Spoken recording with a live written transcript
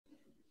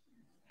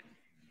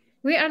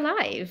We are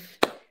live.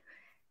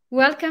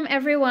 Welcome,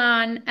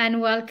 everyone,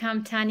 and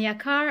welcome, Tanya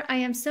Carr. I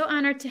am so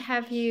honored to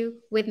have you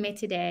with me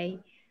today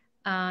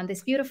on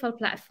this beautiful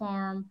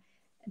platform.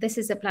 This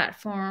is a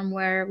platform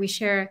where we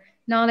share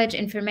knowledge,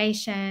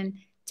 information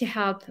to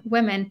help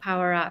women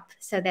power up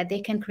so that they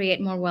can create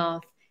more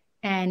wealth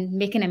and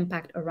make an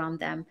impact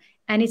around them.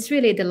 And it's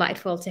really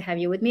delightful to have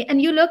you with me.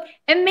 And you look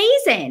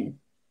amazing.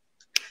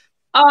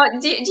 Oh,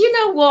 do you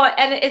know what?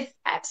 And it's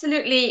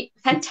absolutely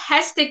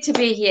fantastic to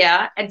be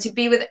here and to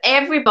be with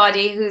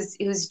everybody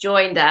who's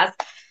joined us.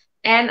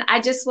 And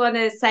I just want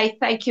to say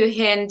thank you,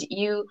 Hynd.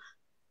 You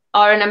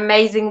are an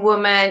amazing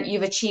woman.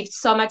 You've achieved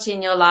so much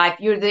in your life.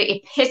 You're the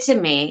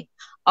epitome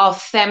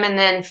of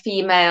feminine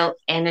female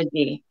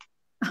energy.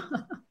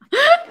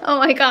 Oh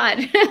my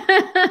God.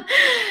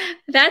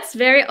 That's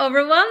very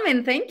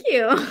overwhelming. Thank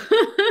you.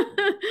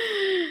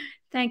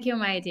 Thank you,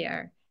 my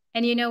dear.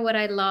 And you know what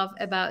I love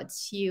about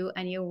you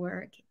and your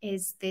work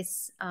is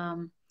this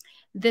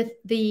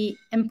the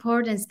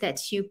importance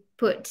that you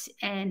put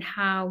and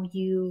how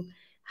you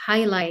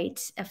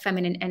highlight a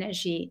feminine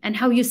energy and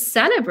how you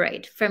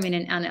celebrate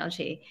feminine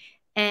energy.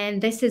 And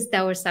this is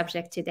our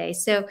subject today.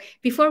 So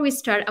before we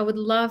start, I would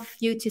love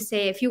you to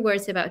say a few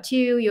words about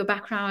you, your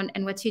background,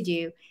 and what you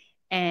do,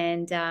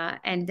 and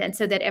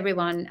so that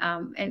everyone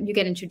and you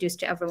get introduced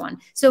to everyone.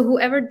 So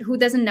who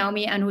doesn't know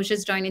me and who's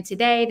just joining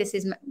today, this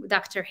is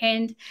Dr.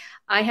 Hynd.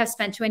 I have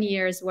spent 20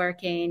 years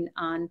working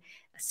on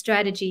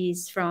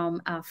strategies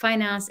from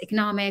finance,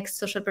 economics,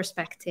 social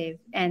perspective,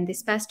 and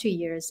this past 2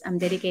 years, I'm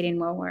dedicating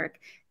more work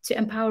to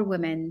empower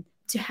women,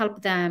 to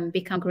help them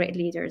become great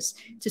leaders,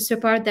 to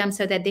support them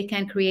so that they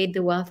can create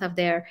the wealth of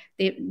the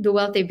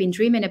wealth they've been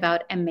dreaming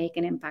about and make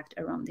an impact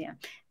around them.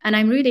 And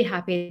I'm really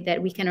happy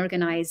that we can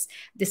organize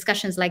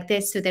discussions like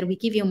this so that we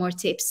give you more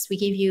tips, we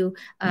give you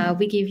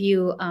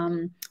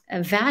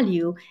a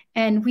value,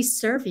 and we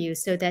serve you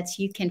so that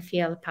you can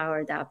feel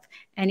powered up.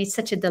 And it's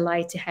such a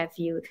delight to have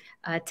you.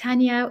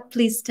 Tanya,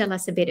 please tell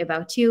us a bit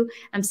about you.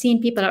 I'm seeing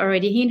people are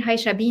already in. Hi,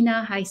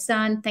 Shabina. Hi,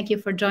 San. Thank you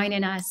for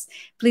joining us.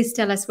 Please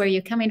tell us where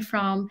you're coming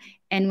from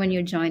and when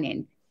you're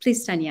joining.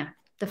 Please, Tanya,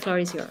 the floor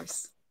is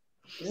yours.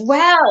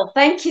 Well,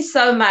 thank you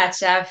so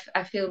much. I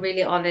feel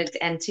really honored,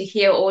 and to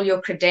hear all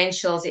your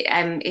credentials,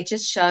 it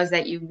just shows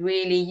that you're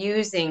really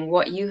using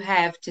what you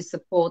have to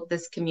support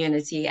this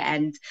community.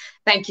 And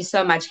thank you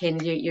so much,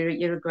 Hynd.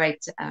 You're a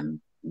great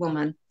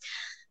woman.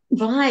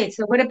 Right.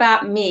 So, what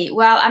about me?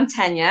 Well, I'm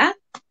Tanya.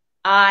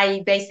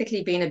 I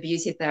basically been a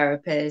beauty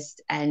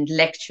therapist and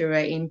lecturer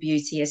in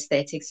beauty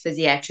aesthetics,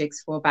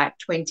 physiatrics for about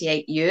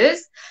 28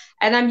 years,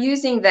 and I'm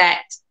using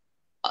that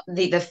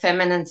the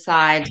feminine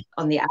side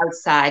on the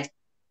outside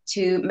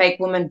to make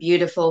women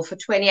beautiful for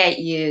 28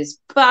 years.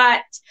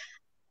 But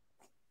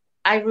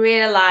I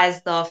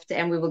realized after,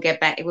 and we'll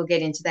get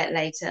into that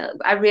later.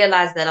 I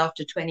realized that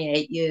after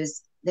 28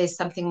 years, there's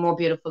something more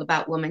beautiful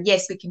about women.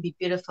 Yes, we can be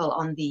beautiful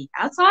on the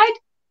outside,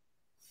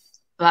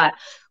 but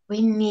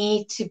we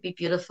need to be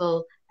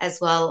beautiful as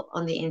well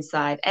on the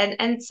inside.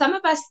 And some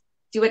of us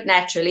do it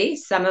naturally.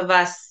 Some of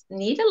us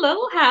need a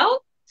little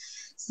help.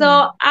 So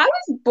I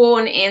was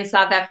born in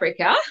South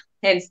Africa,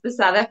 hence the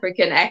South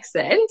African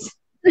accent.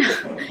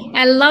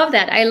 I love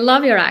that. I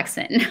love your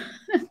accent.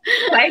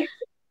 Like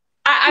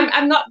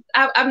I'm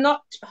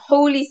not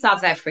wholly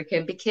South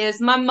African because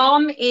my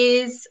mom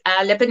is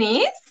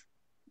Lebanese,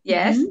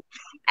 yes, Mhm.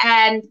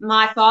 and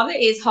my father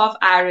is half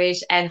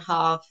Irish and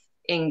half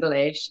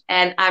English.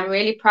 And I'm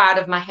really proud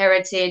of my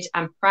heritage.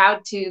 I'm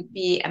proud to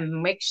be a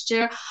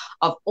mixture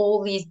of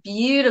all these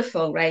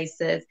beautiful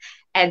races.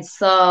 And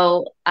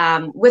so,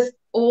 with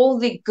all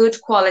the good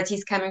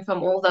qualities coming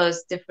from all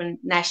those different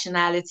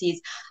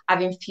nationalities,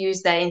 I've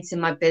infused that into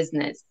my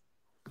business.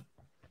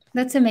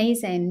 That's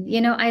amazing.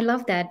 You know, I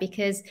love that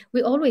because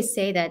we always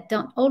say that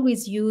don't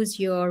always use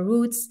your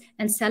roots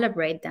and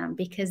celebrate them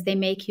because they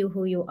make you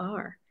who you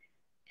are.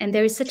 And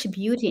there is such a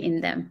beauty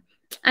in them.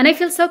 And I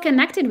feel so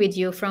connected with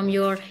you from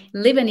your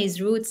Lebanese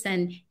roots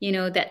and, you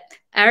know, that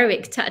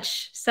Arabic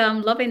touch. So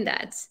I'm loving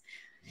that.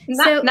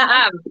 So,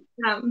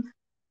 Naam.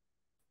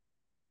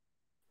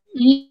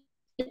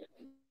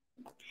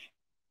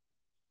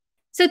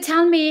 so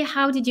tell me,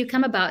 how did you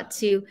come about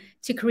to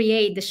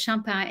create the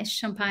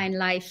champagne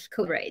life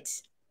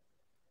coverage?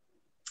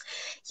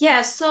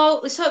 Yeah,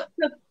 so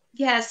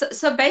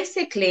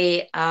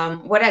basically,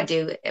 what I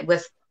do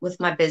with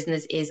my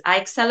business is I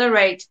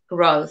accelerate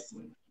growth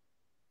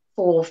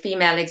for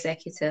female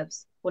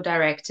executives, for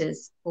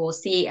directors, for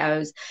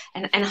CEOs,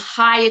 and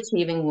high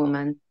achieving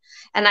women.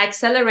 And I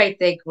accelerate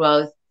their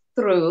growth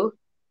through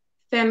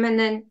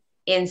feminine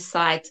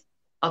insight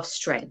of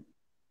strength.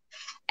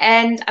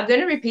 And I'm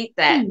going to repeat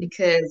that Hmm.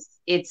 because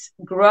it's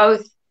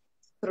growth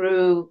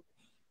through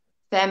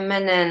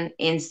feminine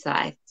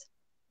insight.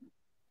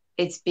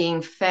 It's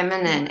being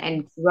feminine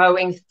and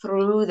growing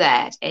through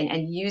that,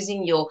 and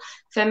using your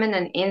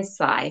feminine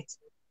insight.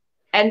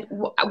 And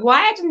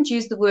why I didn't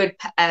use the word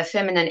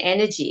feminine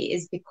energy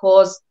is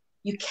because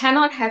you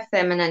cannot have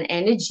feminine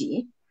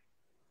energy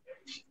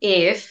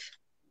if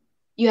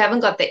you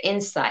haven't got the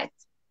insight.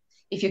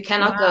 if you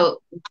cannot Wow.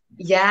 go,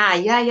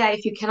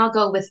 if you cannot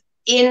go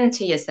within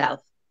to yourself.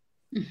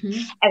 Hmm.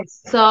 And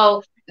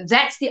so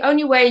that's the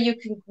only way you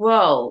can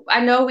grow.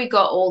 I know we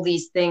got all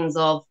these things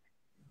of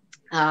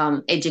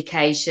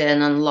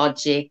education and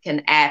logic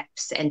and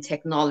apps and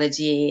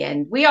technology,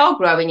 and we are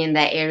growing in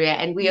that area,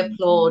 and we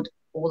applaud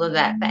all of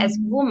that. But as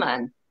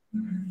women,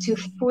 to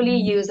fully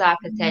use our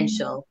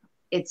potential,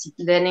 it's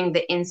learning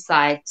the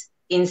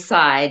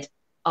inside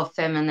of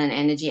feminine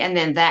energy, and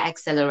then that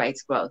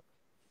accelerates growth.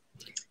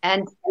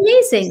 And so,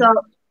 Amazing. oh,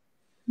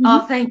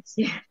 Mhm. thank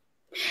you.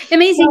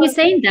 Amazing you So,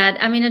 saying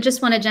that. I mean, I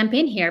just want to jump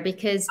in here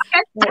because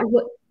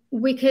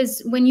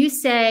when you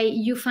say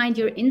you find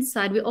your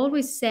inside, we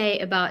always say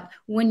about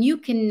when you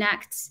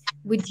connect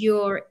with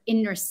your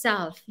inner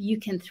self, you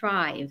can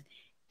thrive.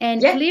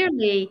 And yeah,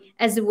 clearly,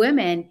 as a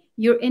woman,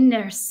 your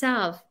inner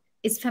self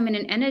is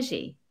feminine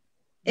energy.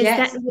 Is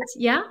that yes, what,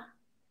 yeah?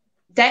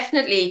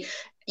 definitely.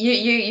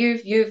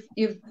 You've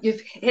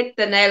hit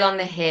the nail on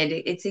the head.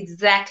 It's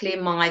exactly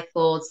my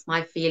thoughts,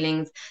 my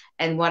feelings,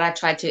 and what I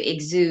try to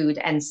exude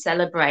and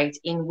celebrate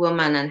in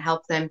women and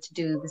help them to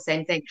do the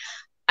same thing.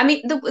 I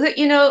mean,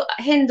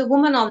 Hind, the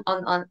woman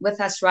on with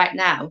us right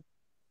now,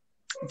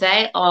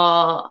 they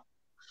are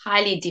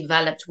highly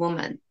developed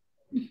women.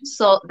 Mhm.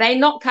 So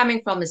they're not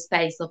coming from a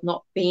space of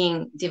not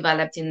being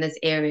developed in this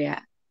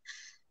area,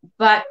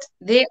 but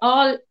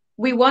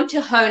we want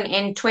to hone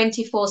in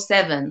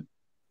 24/7.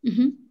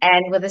 Mhm.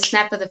 And with a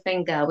snap of the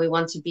finger, we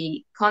want to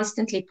be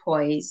constantly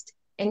poised,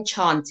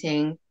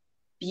 enchanting,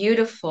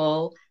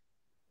 beautiful,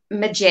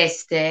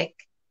 majestic,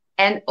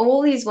 and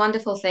all these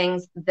wonderful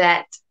things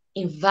that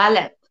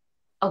envelop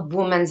a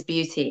woman's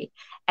beauty.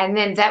 And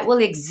then that will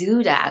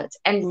exude out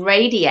and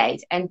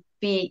radiate and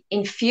be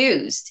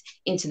infused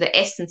into the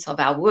essence of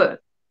our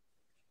work.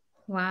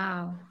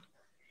 Wow.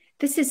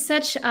 This is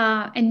such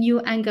a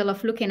new angle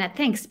of looking at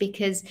things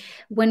because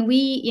when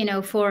we,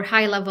 for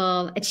high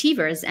level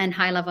achievers and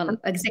high level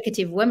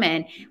executive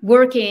women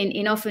working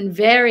in often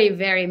very,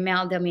 very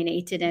male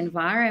dominated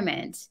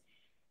environments,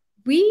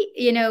 we,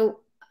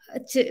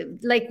 to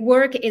like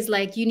work is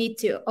like you need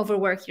to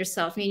overwork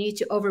yourself, you need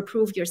to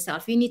overprove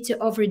yourself, you need to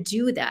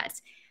overdo that.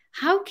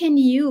 How can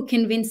you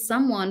convince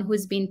someone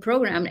who's been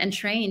programmed and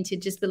trained to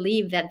just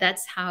believe that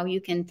that's how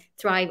you can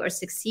thrive or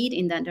succeed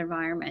in that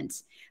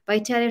environment? By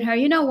telling her,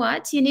 you know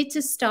what, you need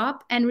to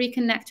stop and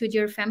reconnect with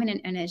your feminine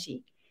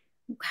energy.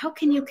 How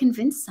can you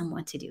convince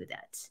someone to do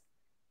that?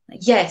 Like,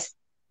 Yes.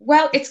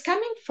 Well, it's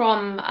coming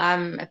from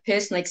a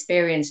personal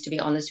experience, to be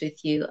honest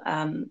with you.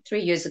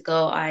 3 years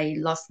ago, I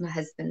lost my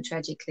husband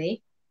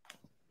tragically.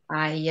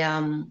 I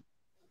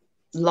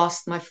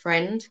lost my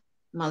friend,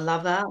 my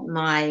lover,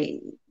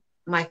 my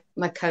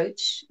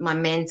coach, my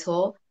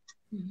mentor.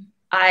 mhm,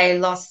 I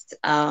lost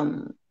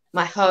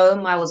my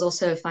home. I was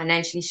also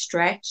financially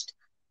stretched.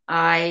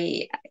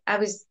 I I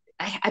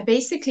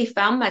basically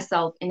found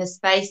myself in a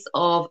space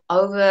of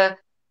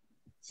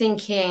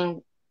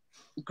overthinking,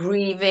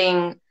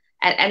 grieving,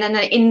 and an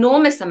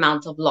enormous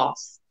amount of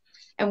loss.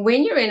 And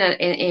when you're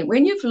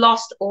when you've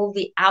lost all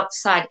the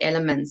outside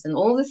elements and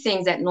all the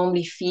things that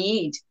normally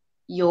feed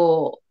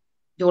your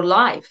your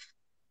life,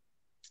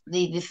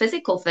 the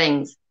physical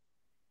things,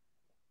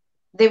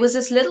 there was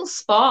this little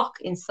spark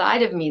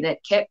inside of me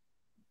that kept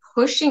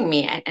pushing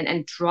me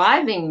and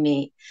driving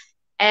me.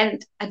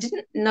 And I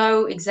didn't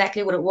know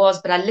exactly what it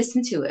was, but I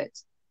listened to it.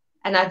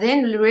 And I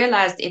then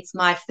realized it's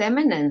my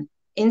feminine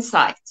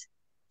insight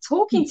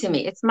talking to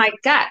me. It's my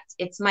gut.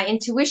 It's my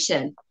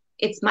intuition.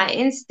 It's my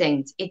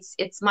instinct.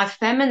 It's my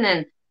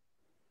feminine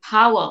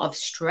power of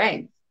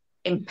strength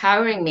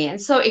empowering me.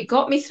 And so it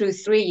got me through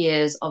 3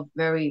 years of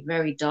very,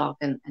 very dark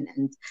and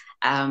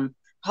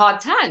hard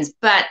times.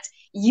 But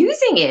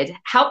using it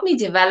helped me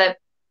develop,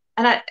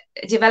 and I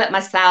develop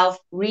myself,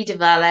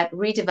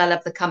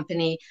 redevelop the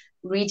company,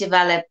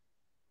 redevelop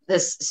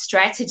this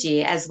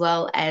strategy as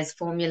well as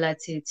formula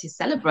to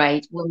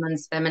celebrate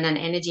women's feminine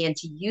energy and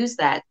to use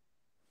that.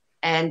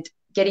 And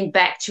getting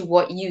back to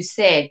what you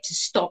said, to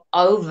stop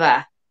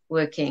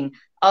overworking,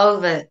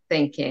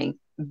 overthinking,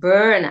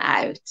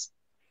 burnout,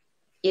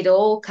 it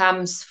all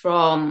comes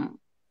from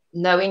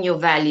knowing your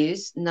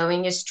values,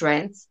 knowing your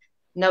strengths,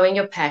 knowing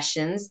your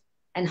passions,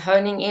 and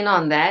honing in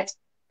on that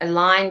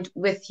aligned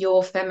with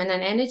your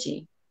feminine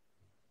energy.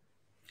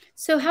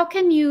 so how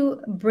can you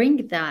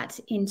bring that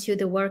into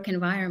the work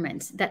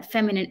environment, that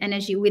feminine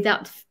energy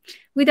without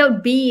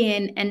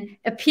being and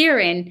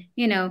appearing,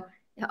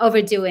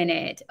 overdoing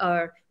it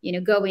or,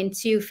 going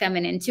too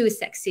feminine, too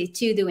sexy,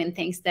 too doing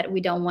things that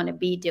we don't want to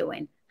be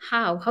doing?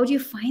 How do you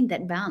find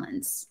that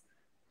balance?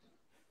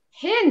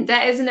 Hin,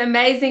 that is an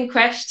amazing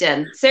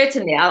question.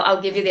 Certainly,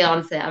 I'll give you the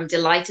answer. I'm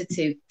delighted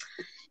to.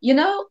 You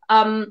know,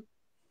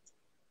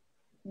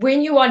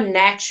 when you are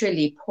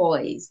naturally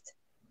poised,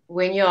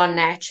 when you are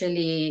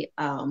naturally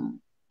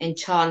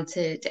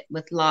enchanted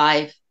with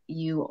life,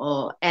 you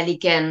are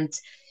elegant,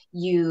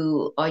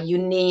 you are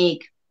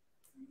unique,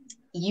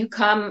 you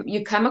come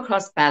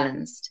across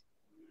balanced,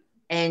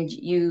 and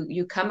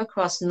you come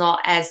across not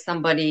as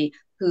somebody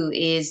who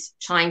is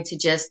trying to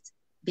just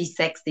be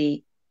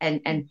sexy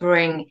and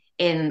bring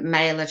in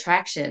male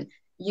attraction.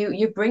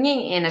 You're bringing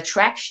in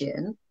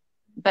attraction,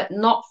 but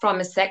not from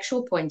a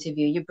sexual point of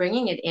view. You're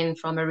bringing it in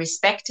from a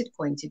respected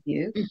point of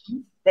view.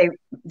 Mm-hmm.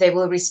 They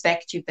will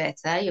respect you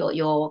better,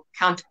 your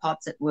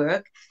counterparts at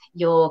work,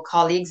 your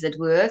colleagues at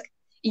work,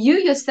 you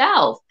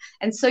yourself.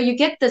 And so you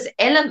get this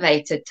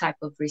elevated type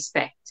of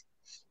respect.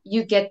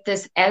 You get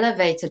this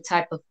elevated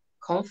type of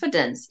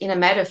confidence. In a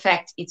matter of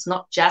fact, it's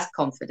not just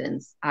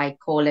confidence. I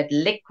call it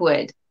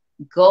liquid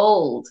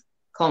gold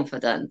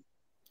confidence.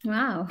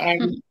 Wow.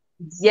 And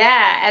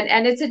yeah,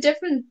 and it's a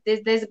different,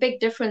 there's a big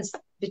difference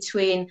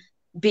between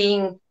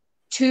being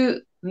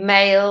too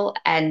male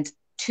and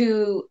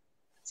too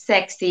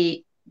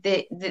sexy.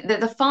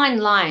 The fine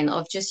line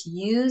of just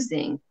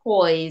using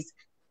poise,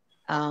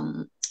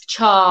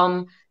 charm,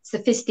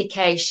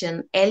 sophistication,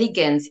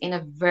 elegance in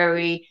a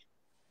very,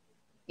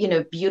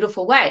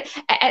 beautiful way.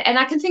 And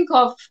I can think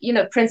of,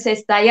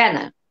 Princess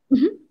Diana.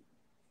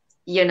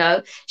 Mm-hmm.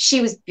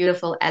 She was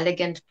beautiful,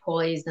 elegant,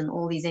 poised, and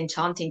all these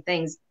enchanting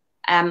things.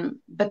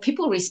 But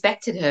people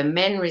respected her.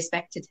 Men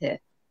respected her.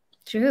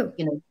 True.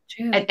 True.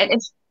 True.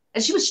 And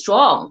she was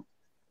strong.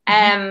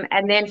 Mm-hmm.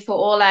 And then for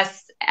all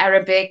us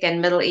Arabic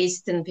and Middle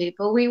Eastern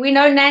people, we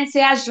know Nancy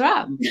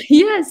Ajram.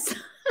 Yes.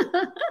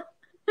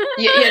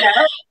 You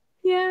know,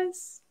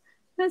 Yes,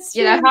 that's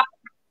you know true.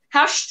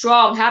 how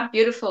strong, how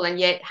beautiful, and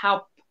yet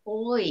how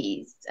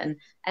poised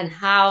and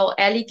how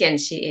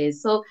elegant she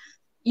is. So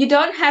you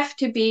don't have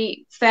to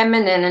be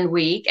feminine and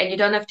weak, and you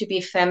don't have to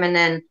be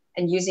feminine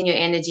and using your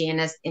energy in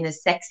a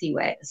sexy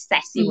way, a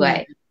sassy Mm.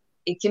 way.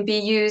 It can be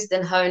used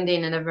and honed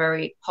in a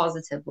very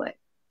positive way.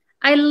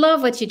 I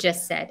love what you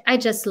just said. I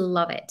just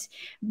love it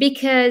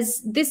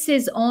because this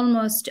is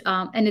almost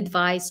an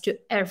advice to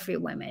every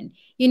woman.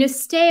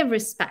 Stay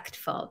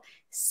respectful,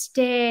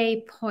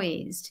 stay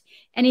poised,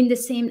 and in the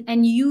same,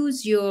 and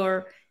use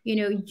your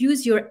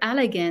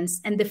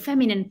elegance and the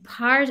feminine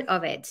part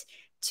of it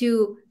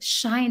to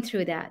shine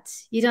through that.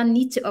 You don't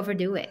need to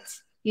overdo it.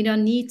 You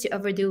don't need to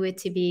overdo it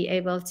to be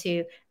able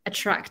to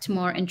attract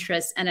more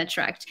interest and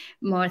attract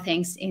more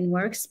things in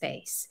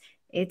workspace.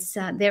 It's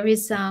there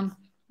is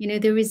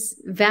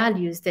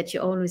values that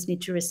you always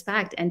need to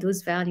respect, and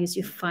those values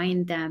you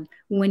find them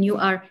when you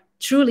are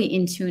truly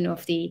in tune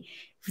of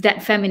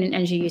that feminine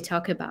energy you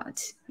talk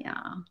about.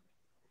 Yeah.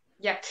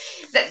 Yeah,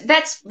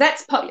 that's.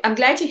 I'm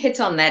glad you hit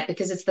on that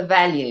because it's the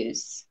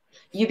values.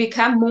 You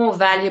become more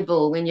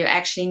valuable when you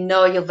actually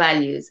know your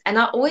values. And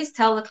I always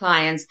tell the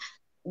clients,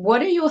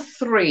 what are your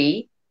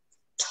three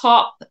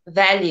top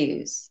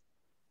values?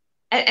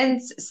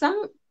 And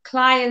some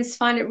clients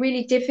find it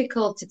really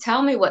difficult to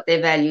tell me what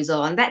their values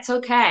are, and that's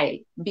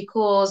okay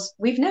because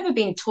we've never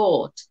been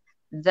taught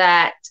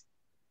that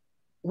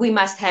we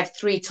must have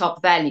three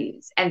top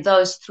values, and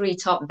those three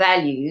top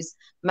values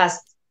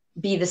must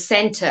be the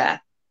center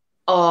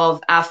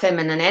of our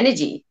feminine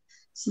energy.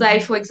 Say,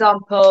 Mm-hmm. for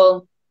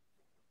example,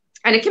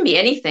 and it can be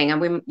anything,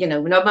 and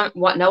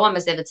no one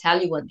must ever tell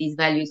you what these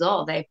values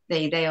are.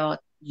 They are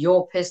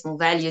your personal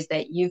values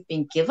that you've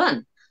been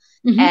given.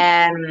 Mm-hmm.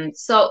 And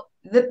so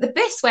the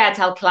best way I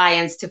tell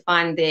clients to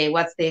find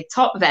what's their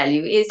top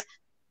value is,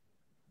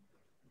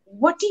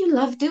 what do you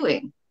love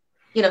doing?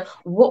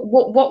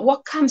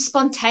 What comes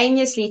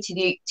spontaneously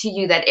to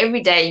you that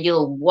every day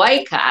you'll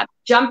wake up,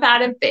 jump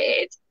out of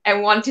bed,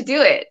 and want to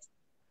do it.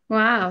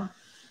 Wow.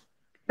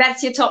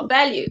 That's your top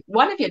value,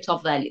 one of your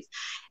top values.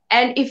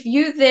 And if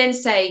you then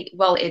say,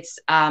 well, it's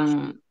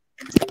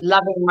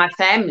loving my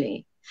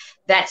family,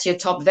 that's your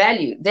top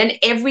value, then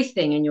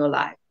everything in your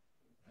life,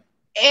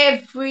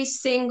 every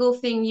single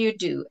thing you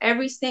do,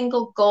 every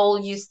single goal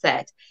you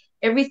set,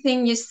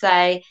 everything you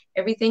say,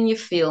 everything you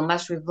feel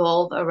must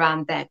revolve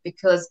around that.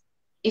 Because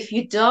if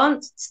you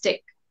don't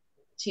stick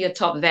to your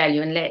top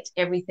value and let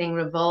everything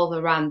revolve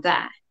around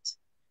that,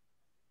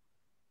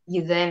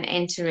 you're then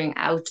entering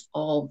out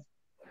of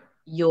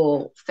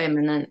your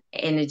feminine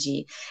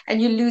energy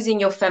and you're losing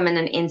your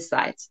feminine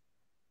insight.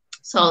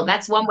 So Mm-hmm.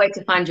 that's one way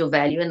to find your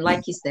value. And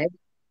like you said,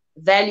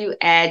 value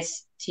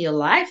adds to your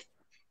life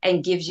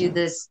and gives you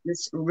this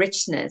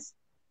richness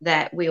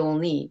that we all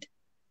need.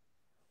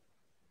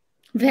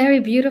 Very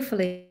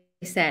beautifully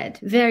said.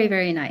 Very,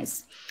 very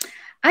nice.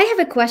 I have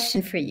a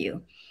question for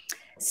you.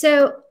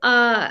 So,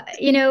 a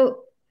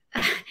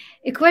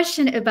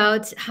question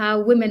about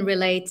how women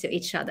relate to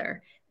each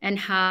other and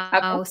how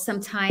Okay.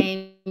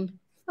 sometimes,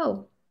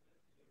 oh,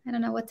 I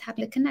don't know what's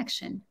happening with the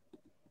connection.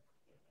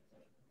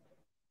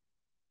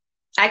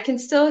 I can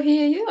still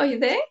hear you. Are you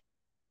there?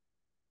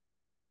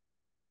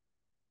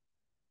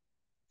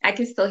 I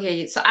can still hear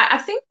you. So I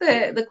think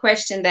the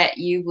question that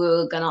you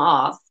were going to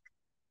ask,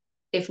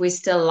 if we're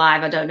still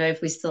live, I don't know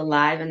if we're still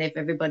live and if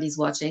everybody's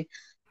watching.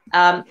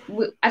 I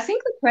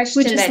think the We just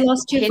question that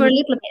lost you for a Hynd.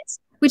 little bit.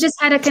 We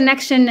just had a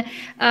connection.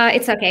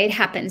 It's okay. It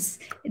happens.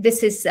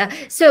 This is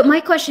so.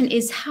 My question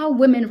is how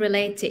women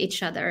relate to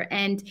each other,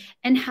 and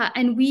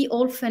we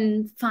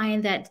often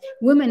find that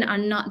women are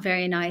not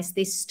very nice.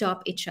 They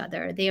stop each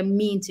other. They are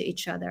mean to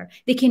each other.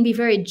 They can be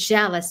very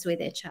jealous with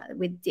each other,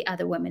 with the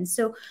other women.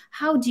 So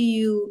how do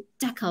you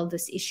tackle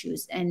these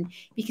issues. And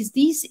because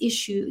these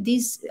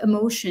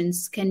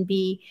emotions can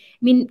be,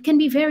 I mean, can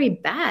be very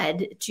bad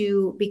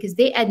to, because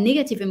they add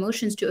negative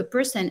emotions to a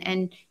person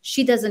and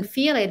she doesn't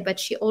feel it, but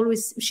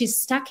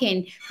she's stuck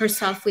in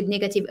herself with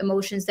negative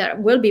emotions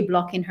that will be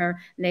blocking her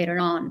later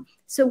on.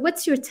 So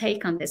what's your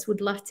take on this?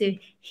 Would love to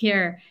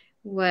hear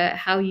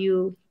how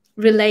you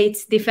relate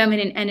the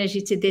feminine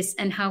energy to this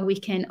and how we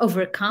can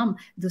overcome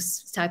those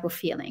type of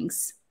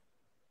feelings.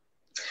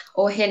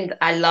 Oh, Hynd,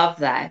 I love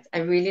that. I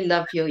really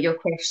love your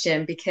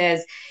question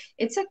because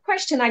it's a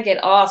question I get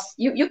asked.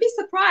 You'll be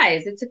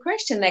surprised. It's a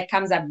question that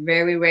comes up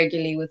very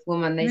regularly with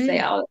women. They say,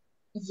 Really? "Oh,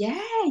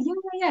 yeah, yeah,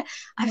 yeah.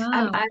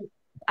 Wow.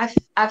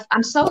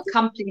 I'm so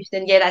accomplished,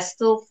 and yet I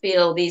still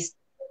feel these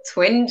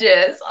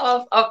twinges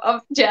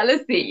of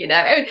jealousy,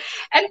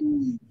 and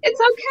Mm.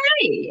 it's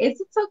okay.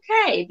 It's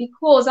okay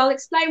because I'll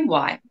explain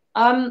why.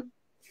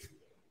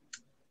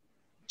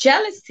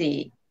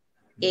 Jealousy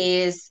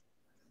is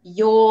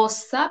your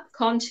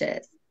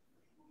subconscious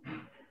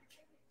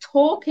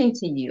talking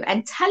to you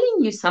and telling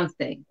you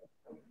something.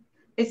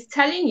 It's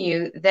telling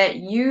you that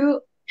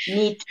you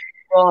need to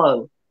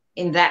grow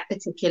in that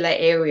particular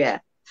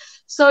area.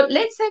 So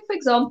let's say, for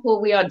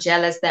example, we are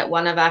jealous that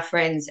one of our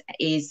friends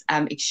is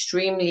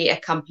extremely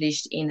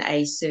accomplished in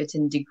a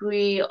certain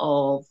degree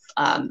of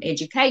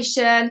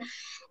education,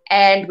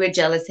 and we're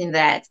jealous in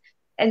that.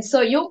 And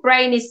so your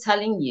brain is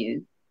telling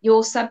you,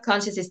 your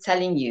subconscious is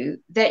telling you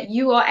that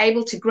you are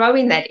able to grow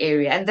in that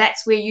area, and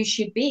that's where you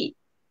should be.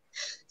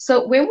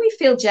 So when we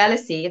feel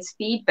jealousy, it's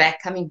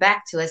feedback coming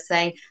back to us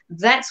saying,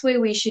 that's where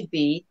we should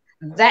be.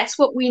 That's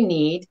what we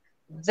need.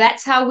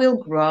 That's how we'll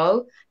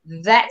grow.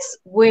 That's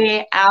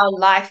where our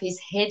life is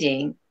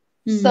heading.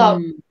 So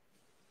Mm.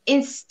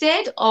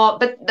 instead of,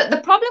 but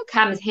the problem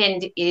comes,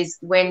 Hind, is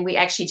when we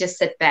actually just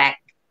sit back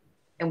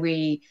and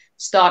we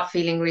start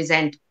feeling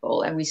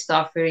resentful and we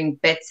start feeling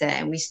bitter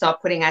and we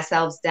start putting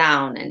ourselves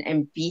down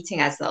and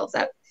beating ourselves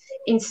up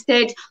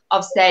instead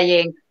of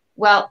saying,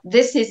 well,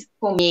 this is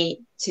for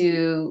me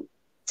to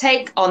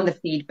take on the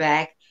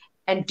feedback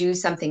and do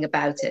something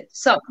about it.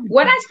 So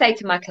what I say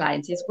to my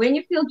clients is when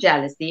you feel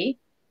jealousy,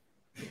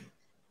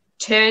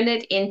 turn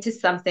it into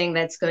something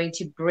that's going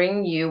to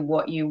bring you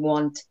what you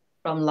want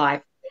from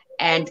life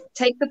and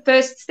take the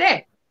first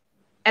step.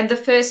 And the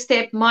first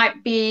step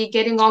might be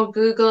getting on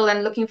Google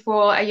and looking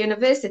for a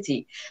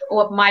university,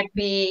 or it might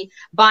be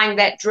buying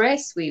that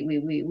dress we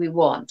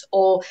want.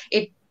 Or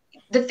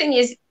the thing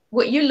is,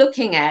 what you're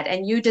looking at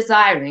and you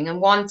desiring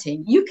and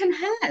wanting, you can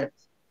have.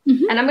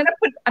 Mm-hmm. And I'm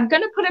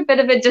gonna put a bit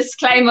of a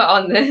disclaimer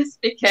on this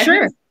because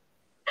Sure.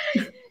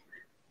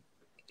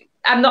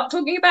 I'm not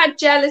talking about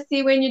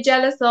jealousy when you're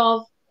jealous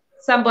of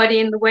somebody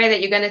in the way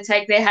that you're going to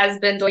take their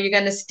husband or you're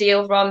going to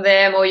steal from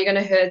them or you're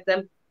going to hurt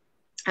them.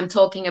 I'm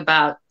talking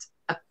about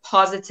a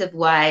positive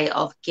way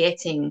of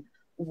getting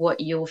what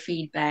your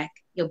feedback,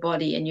 your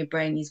body and your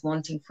brain is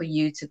wanting for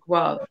you to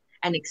grow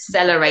and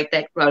accelerate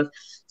that growth.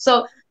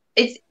 So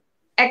it's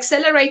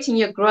accelerating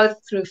your growth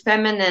through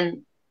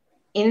feminine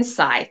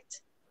insight,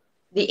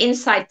 the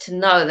insight to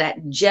know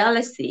that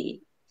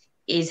jealousy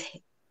is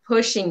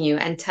pushing you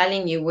and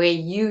telling you where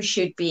you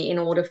should be in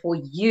order for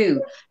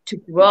you to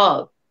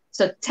grow.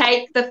 So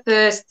take the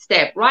first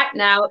step right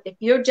now. If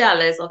you're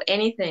jealous of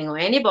anything or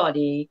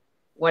anybody,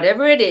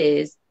 whatever it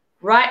is,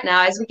 right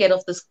now, as we get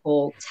off this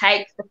call,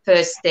 take the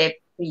first step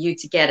for you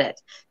to get it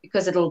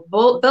because it'll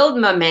build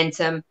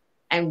momentum.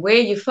 And where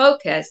you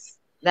focus,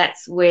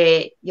 that's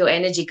where your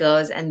energy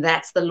goes. And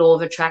that's the law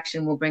of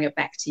attraction will bring it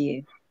back to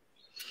you.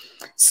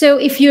 So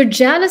if you're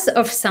jealous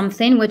of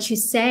something, what you're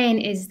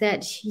saying is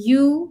that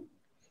you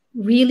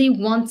really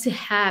want to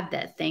have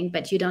that thing,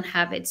 but you don't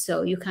have it.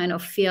 So you kind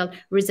of feel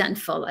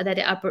resentful that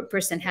the other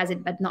person has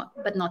it, but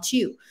not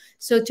you.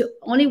 So the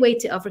only way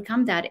to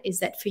overcome that is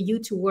that for you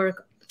to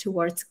work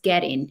towards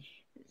getting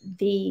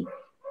the,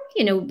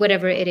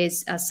 whatever it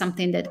is,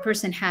 something that the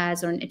person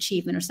has or an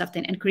achievement or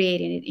something, and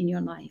creating it in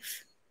your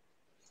life.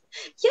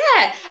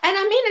 Yeah, and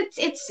I mean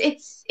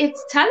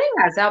it's telling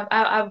us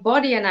our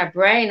body and our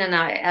brain and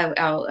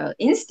our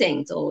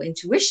instinct or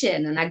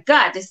intuition and our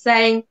gut is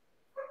saying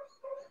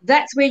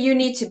that's where you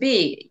need to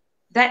be.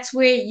 That's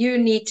where you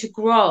need to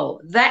grow.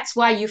 That's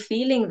why you're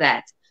feeling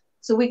that.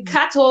 So we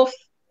cut off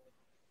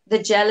the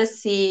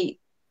jealousy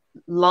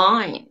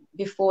line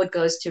before it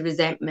goes to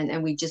resentment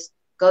and we just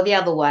go the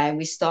other way and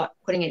we start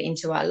putting it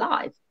into our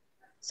life.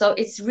 So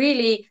it's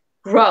really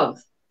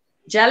growth.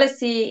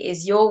 Jealousy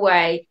is your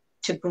way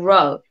to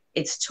grow.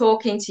 It's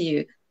talking to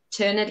you.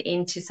 Turn it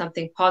into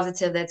something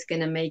positive that's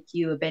going to make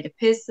you a better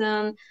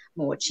person,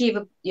 more achieve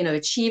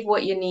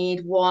what you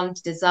need,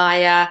 want,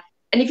 desire.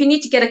 And if you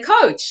need to get a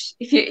coach,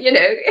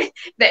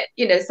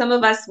 if some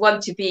of us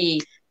want to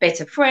be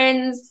better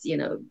friends,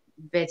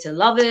 better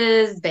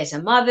lovers,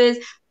 better mothers,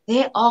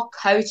 there are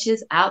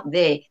coaches out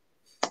there.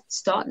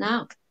 Start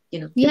now,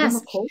 give them a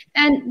Yes. call.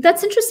 And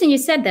that's interesting you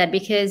said that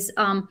because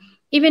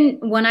Even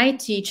when I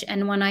teach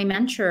and when I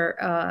mentor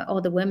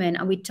all the women,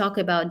 and we talk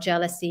about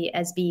jealousy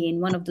as being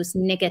one of those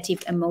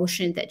negative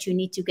emotions that you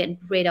need to get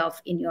rid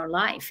of in your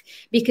life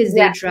because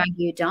they Yeah. drag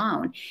you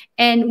down.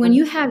 And when Mhm.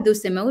 you have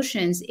those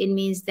emotions, it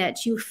means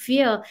that you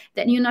feel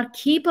that you're not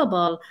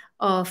capable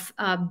of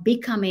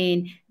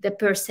becoming the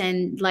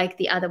person like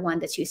the other one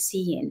that you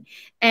see in.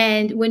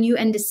 And when you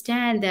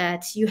understand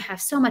that you have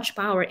so much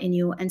power in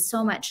you and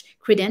so much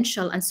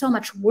credential and so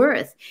much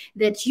worth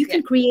that you Yeah.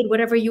 can create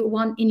whatever you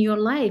want in your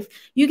life,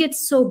 you get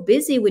so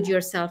busy with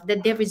yourself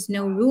that there is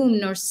no room,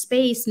 nor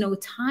space, no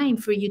time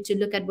for you to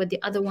look at what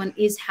the other one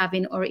is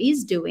having or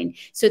is doing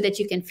so that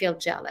you can feel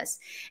jealous.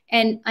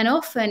 And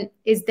often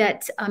is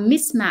that a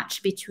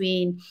mismatch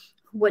between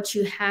what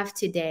you have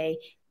today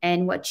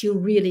and what you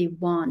really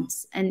want,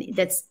 and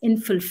that's in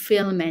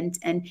fulfillment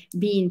and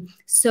being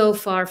so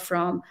far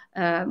from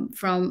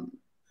from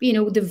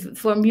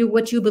you,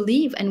 what you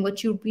believe and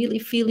what you really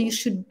feel you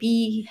should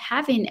be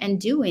having and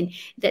doing,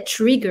 that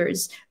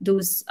triggers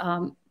those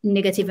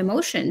negative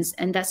emotions,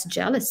 and that's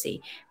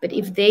jealousy. But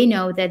if they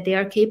know that they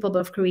are capable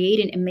of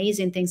creating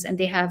amazing things and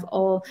they have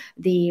all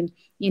the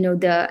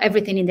the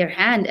everything in their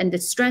hand and the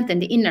strength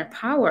and the inner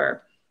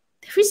power,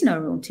 there is no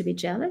room to be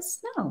jealous.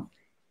 No,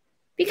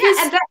 Yeah, because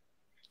and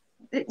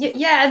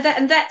yeah,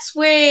 and that's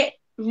where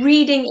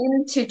reading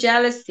into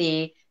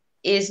jealousy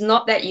is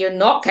not that you're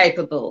not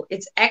capable.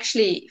 It's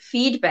actually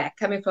feedback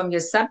coming from your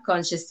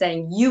subconscious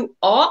saying you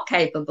are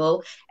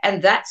capable,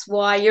 and that's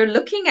why you're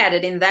looking at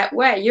it in that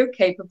way. You're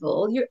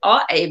capable, you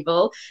are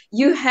able,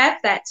 you have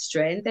that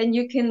strength, and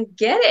you can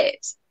get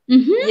it,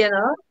 mhm, you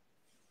know?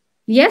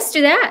 yes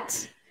to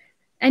that,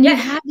 and you Yeah,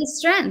 have the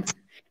strength.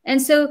 And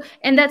so,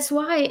 and that's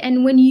why,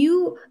 and when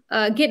you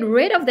get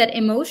rid of that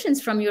emotions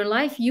from your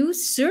life, you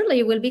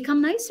surely will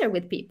become nicer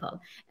with people.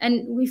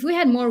 And if we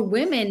had more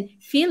women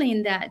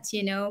feeling that,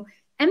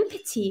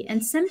 empathy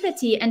and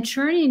sympathy, and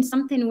turning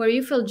something where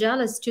you feel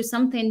jealous to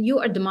something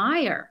you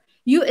admire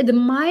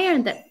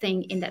that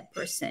thing in that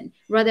person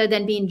rather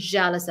than being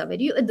jealous of it.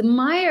 You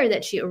admire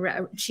that she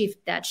achieved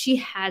that, she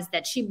has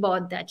that, she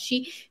bought that,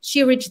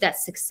 she reached that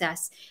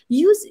success.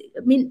 Use,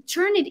 I mean,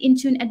 turn it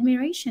into an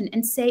admiration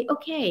and say,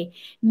 okay,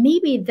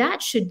 maybe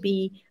that should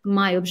be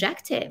my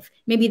objective.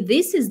 Maybe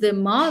this is the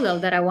model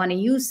that I want to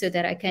use so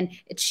that I can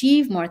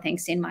achieve more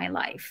things in my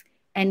life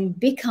and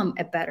become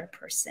a better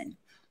person.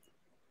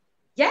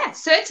 yeah,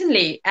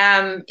 certainly.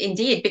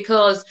 Indeed,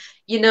 because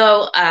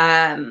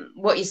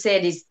what you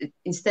said is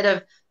instead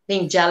of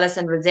being jealous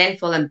and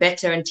resentful and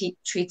bitter and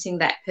treating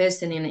that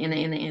person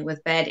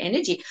with bad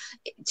energy,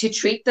 to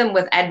treat them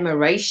with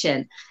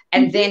admiration,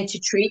 and Mhm. then to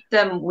treat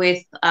them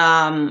with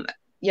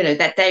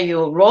that they're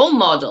your role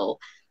model.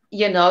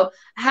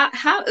 How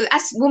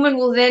us women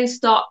will then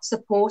start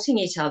supporting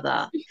each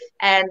other.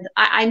 And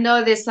I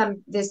know there's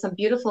some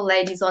beautiful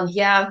ladies on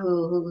here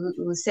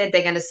who said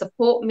they're going to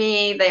support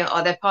me.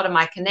 They're part of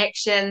my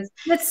connections,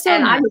 That's so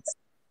and nice.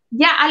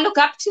 I look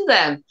up to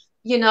them.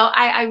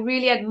 I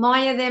really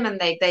admire them, and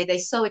they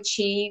so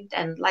achieved,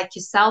 and like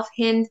yourself,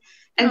 Hynd,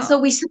 and so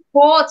Oh, we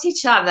support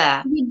each other.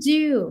 we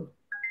do.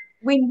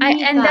 We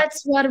need And that.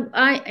 that's what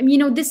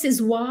this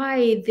is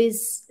why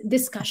this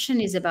discussion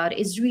is about,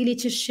 is really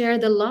to share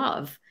the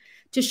love,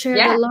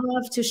 Yeah,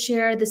 to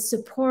share the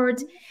support,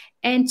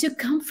 and to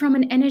come from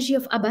an energy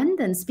of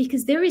abundance,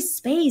 because there is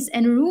space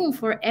and room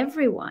for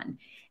everyone.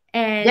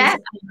 yeah.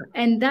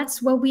 And that's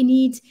what we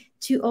need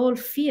to all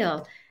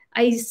feel.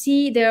 I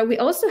see there we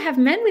also have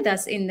men with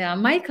us in there.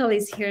 Michael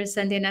is here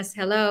sending us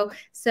hello.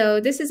 So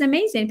this is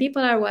amazing.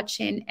 People are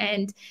watching,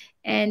 and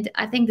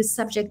I think the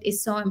subject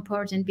is so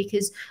important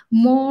because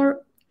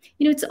more,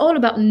 it's all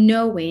about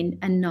knowing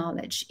and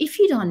knowledge. If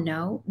you don't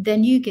know,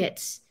 then you get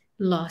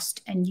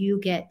lost, and you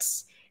get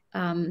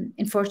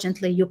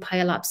unfortunately you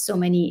pile up so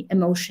many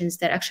emotions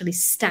that actually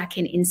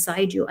stacking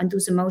inside you, and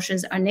those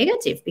emotions are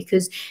negative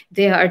because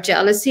they are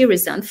jealousy,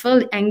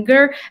 resentful,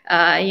 anger,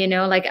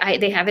 like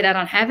they have it, I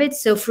don't have it,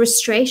 so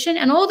frustration,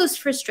 and all those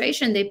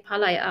frustration, they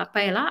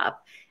pile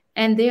up,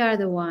 and they are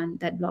the one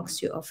that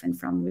blocks you often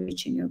from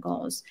reaching your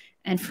goals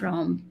and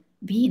from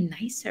being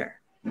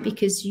nicer,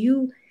 because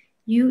you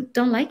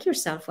don't like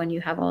yourself when you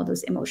have all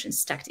those emotions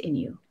stuck in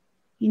you.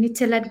 You need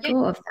to let Yeah,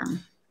 go of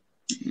them.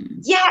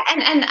 Mm. yeah,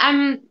 and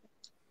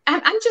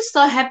I'm just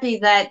so happy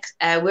that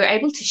we're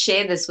able to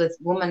share this with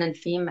women and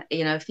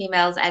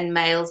females and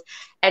males,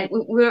 and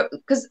we're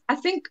because I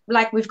think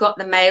like we've got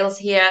the males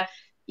here.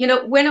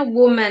 When a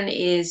woman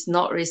is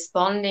not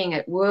responding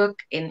at work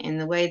in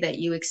the way that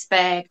you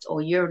expect,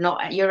 or you're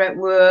at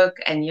work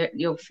and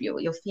your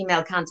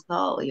female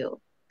counterpart or your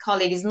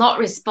colleague is not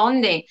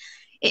responding,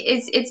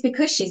 it's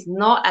because she's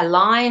not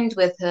aligned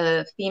with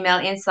her female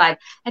inside.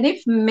 And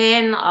if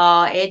men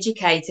are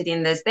educated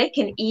in this, they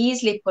can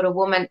easily put a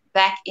woman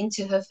back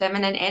into her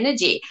feminine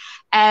energy.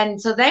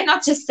 And so they're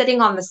not just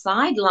sitting on the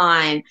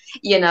sideline.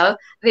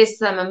 There's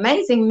some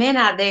amazing men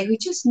out there who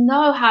just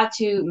know how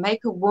to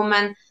make a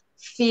woman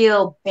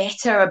feel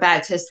better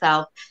about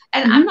herself.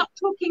 And I'm Mhm. not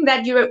talking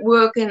that you're at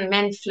work and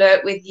men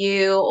flirt with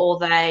you, or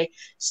you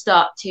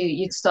start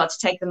to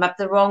take them up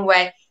the wrong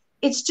way.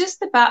 it's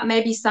just about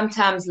maybe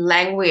sometimes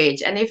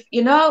language. And if,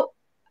 you know,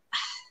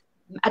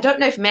 I don't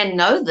know if men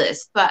know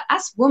this, but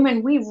us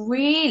women, we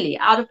really,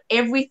 out of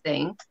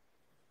everything,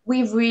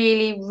 we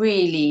really,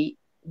 really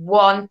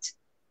want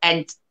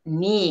and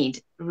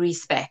need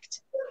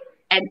respect.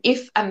 And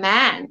if a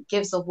man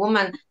gives a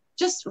woman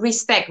just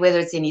respect, whether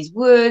it's in his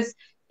words,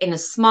 in a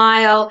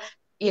smile,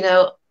 you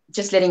know,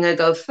 just letting her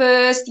go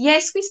first.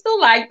 Yes, we still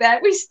like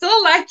that. We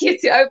still like you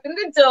to open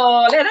the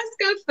door. Let us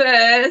go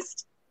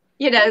first.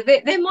 You know,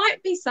 there might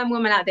be some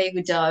women out there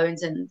who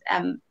don't.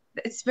 And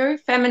it's very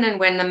feminine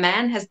when a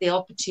man has the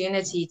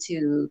opportunity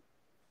to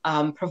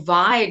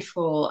provide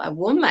for a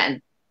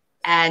woman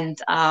and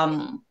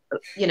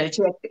you know,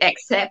 to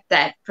accept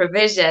that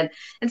provision.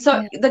 And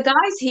so Yeah. the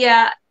guys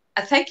here,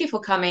 thank you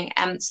for coming.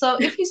 So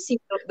if you see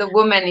the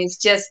woman is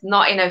just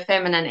not in her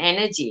feminine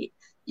energy,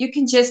 you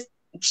can just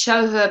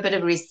show her a bit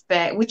of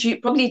respect, which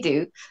you probably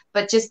do,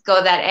 but just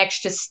go that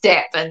extra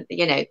step, and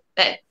you know,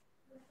 that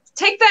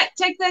take that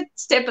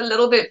step a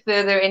little bit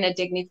further in a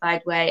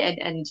dignified way,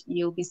 and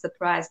you'll be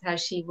surprised how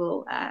she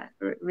will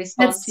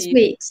respond to That's you.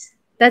 sweet.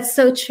 That's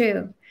so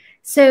true.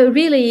 So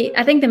really,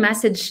 I think the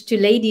message to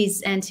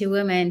ladies and to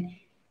women,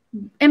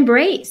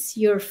 embrace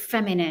your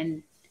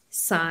feminine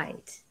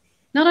side.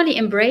 Not only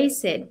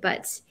embrace it,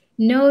 but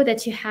know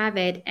that you have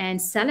it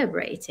and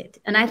celebrate it.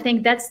 And I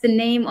think that's the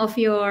name of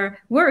your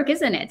work,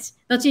 isn't it?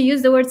 Don't you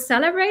use the word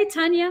celebrate,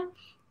 Tanya?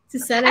 To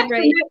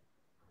celebrate.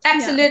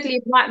 Absolutely. Yeah.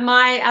 Absolutely.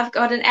 I've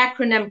got an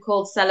acronym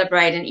called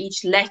Celebrate, and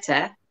each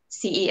letter,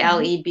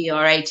 Mhm.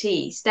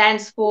 CELEBRAT,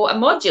 stands for a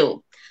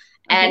module.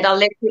 And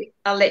Okay.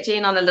 I'll let you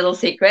in on a little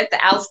secret.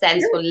 The L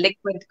stands Sure. for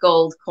Liquid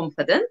Gold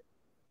Confidence.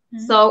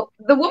 Mhm. So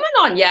the women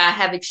on, yeah,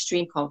 have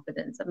extreme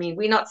confidence. I mean,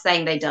 we're not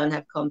saying they don't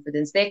have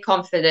confidence. Their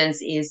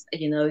confidence is,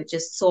 you know,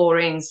 just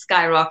soaring,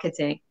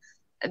 skyrocketing.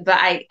 But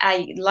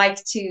I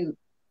like to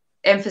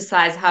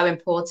emphasize how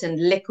important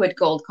liquid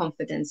gold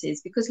confidence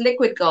is, because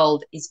liquid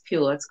gold is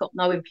pure. It's got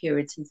no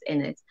impurities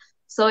in it.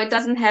 So it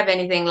doesn't have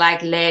anything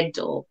like lead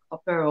or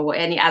copper or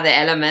any other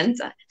element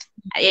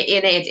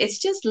in it. It's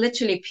just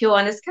literally pure.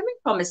 And it's coming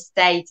from a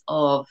state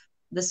of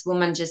this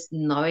woman just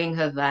knowing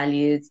her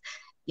values,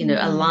 you know,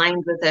 Mm.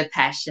 aligned with her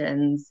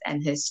passions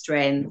and her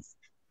strengths.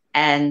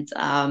 And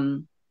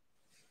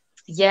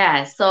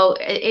yeah, so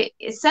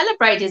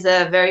celebrate is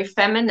a very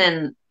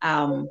feminine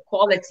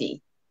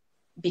quality,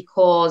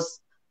 because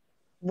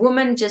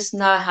women just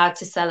know how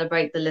to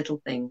celebrate the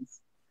little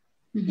things.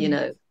 You Mhm.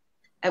 know,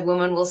 a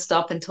woman will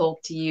stop and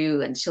talk to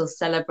you, and she'll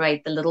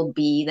celebrate the little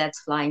bee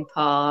that's flying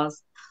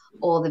past,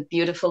 or the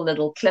beautiful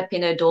little clip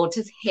in her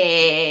daughter's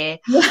hair,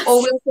 or Yes,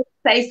 we'll just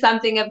say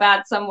something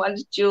about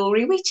someone's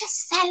jewelry. We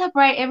just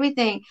celebrate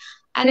everything.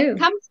 And it true.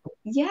 comes,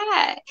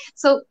 yeah.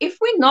 So if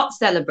we're not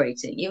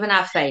celebrating even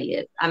our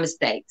failures, our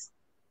mistakes,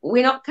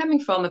 we're not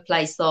coming from a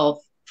place of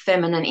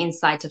feminine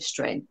insight of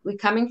strength. We're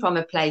coming from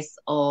a place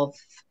of,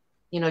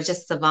 you know,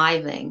 just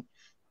surviving.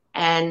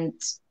 And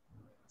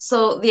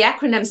so the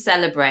acronym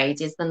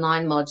Celebrate is the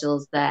 9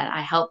 modules that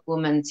I help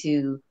women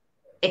to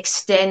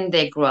extend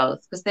their growth,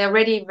 because they're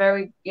already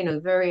very, you know,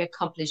 very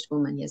accomplished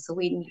women here. So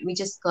we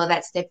just go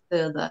that step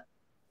further.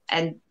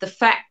 And the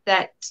fact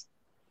that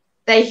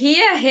they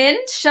hear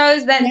Hynd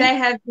shows that Yeah, they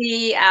have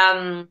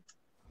the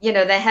you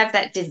know, they have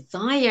that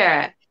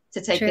desire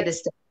to take true. it a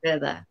step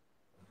further.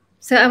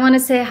 So I want to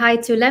say hi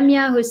to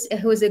Lemia,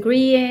 who's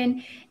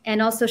agreeing,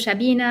 and also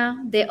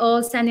Shabina. They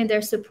all sending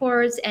their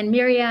supports, and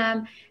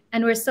Miriam,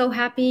 and we're so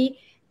happy.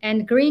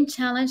 And Green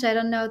Challenge, I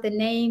don't know the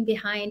name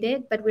behind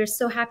it, but we're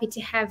so happy to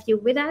have you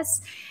with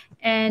us.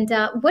 And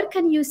what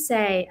can you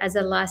say as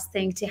a last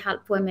thing to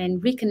help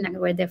women reconnect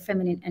with their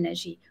feminine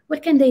energy?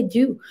 What can they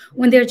do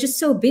when they're just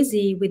so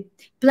busy with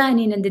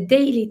planning and the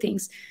daily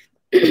things?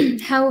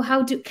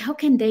 How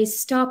can they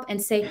stop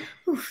and say,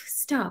 "Oof,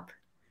 stop.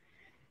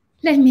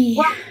 Let me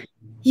Well,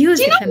 do use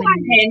you the know what,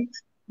 feminine." Hynd?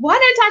 Why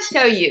don't I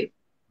show you?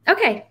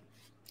 Okay,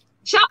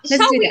 let's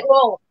Shall do we that.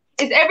 all?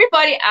 Is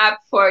everybody up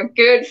for a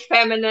good,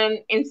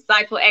 feminine,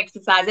 insightful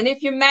exercise? And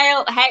if you're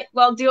male, hey,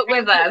 well, do it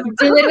with us.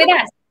 Do it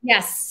with us.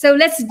 Yes. So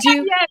let's do.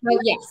 Yeah. Well,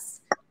 yes.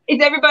 Is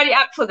everybody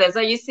up for this?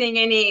 Are you seeing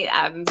any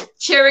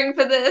cheering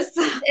for this?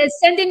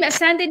 Send in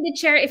the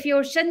chair if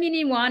you're send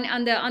me one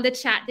on the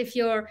chat if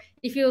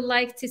you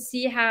like to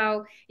see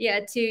how,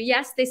 yeah, to,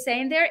 yes, they're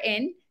saying they're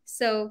in.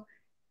 So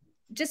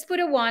just put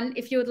a one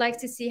if you would like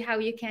to see how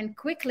you can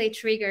quickly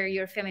trigger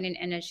your feminine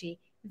energy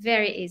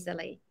very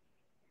easily.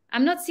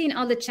 I'm not seeing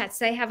all the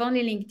chats. I have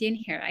only LinkedIn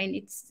here.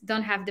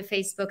 Don't have the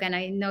Facebook, and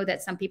I know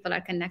that some people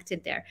are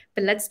connected there.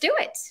 But let's do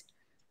it.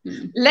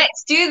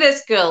 Let's do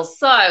this, girls.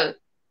 So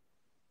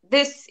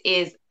this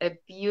is a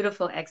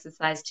beautiful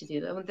exercise to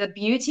do. And the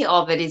beauty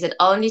of it is it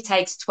only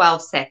takes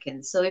 12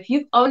 seconds. So if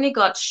you've only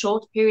got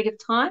short period of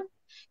time,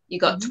 you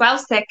got Mhm. 12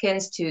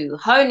 seconds to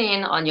hone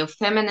in on your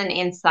feminine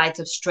insight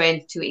of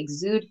strength, to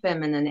exude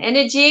feminine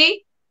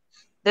energy.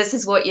 This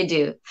is what you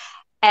do.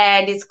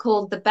 And it's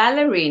called the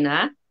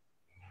ballerina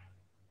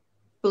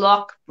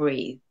block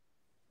breathe.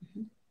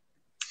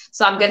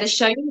 So Okay. I'm going to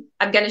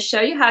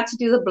show you how to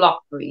do the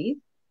block breathe,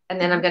 and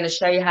then I'm Mhm. going to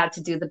show you how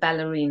to do the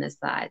ballerina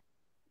side.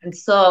 And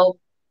so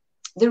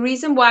the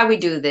reason why we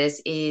do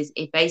this is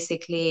it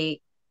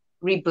basically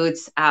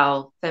reboots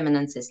our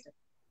feminine system.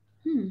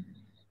 Hmm.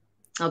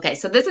 Okay,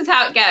 so this is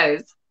how it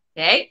goes.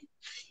 Okay,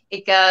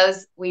 it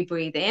goes, we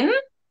breathe in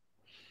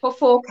for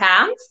 4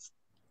 counts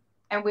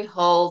and we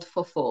hold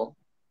for 4.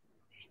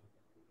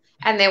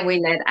 And then we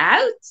let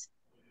out.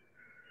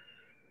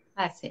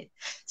 That's it.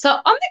 So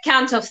on the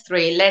count of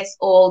 3, let's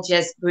all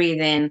just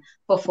breathe in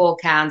for 4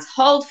 counts,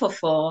 hold for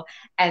 4,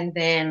 and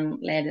then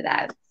let it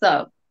out.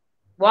 So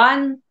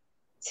 1,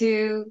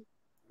 2,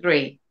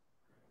 3.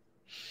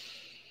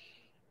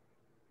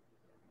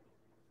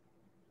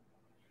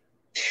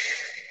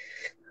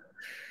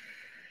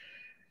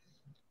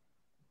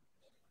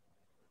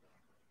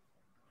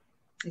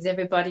 Is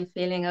everybody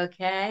feeling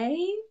okay?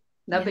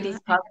 Yeah, Nobody's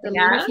and a passing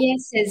lot of out?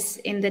 yeses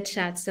in the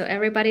chat, so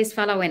everybody's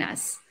following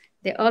us.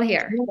 They're all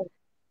here.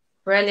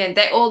 Brilliant.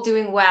 They're all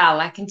doing well.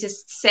 I can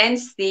just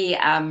sense the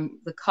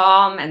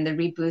calm and the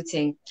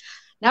rebooting.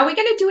 Now we're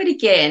going to do it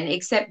again,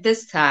 except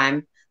this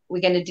time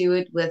we're going to do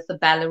it with the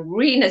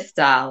ballerina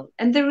style.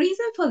 And the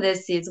reason for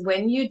this is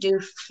when you do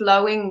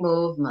flowing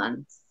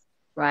movements,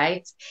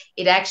 right?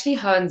 It actually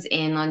hones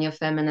in on your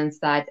feminine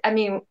side. I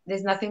mean,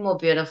 there's nothing more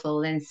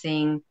beautiful than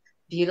seeing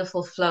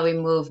beautiful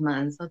flowing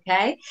movements,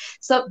 okay?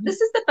 So Mhm. this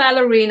is the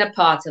ballerina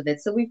part of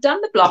it. So we've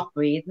done the block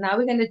breathe. Now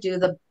we're going to do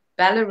the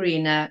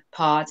ballerina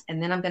part,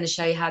 and then I'm going to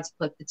show you how to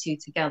put the two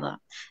together.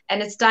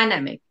 And it's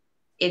dynamic.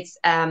 It's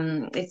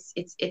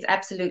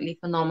absolutely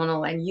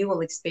phenomenal, and you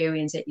will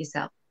experience it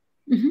yourself.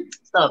 Mhm.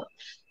 So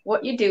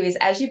what you do is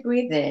as you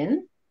breathe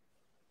in,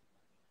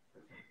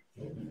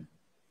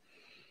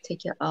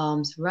 take your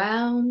arms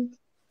round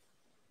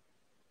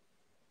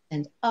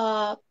and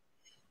up,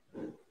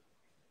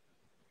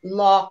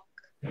 lock,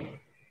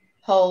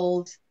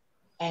 hold,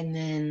 and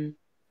then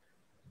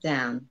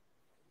down.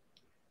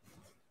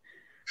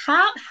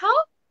 How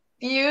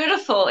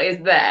beautiful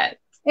is that?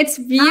 It's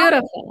How,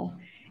 beautiful.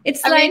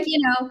 It's I like,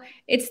 mean,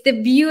 it's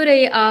the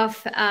beauty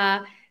of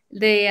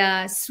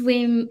the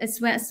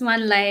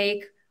Swan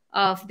Lake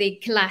of the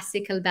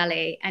classical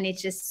ballet, and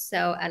it's just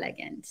so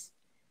elegant.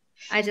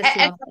 I just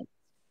and love it.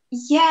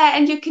 yeah,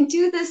 and you can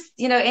do this,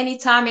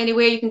 anytime,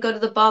 anywhere. You can go to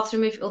the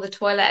bathroom or the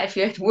toilet if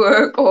you're at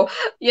work, or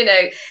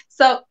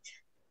So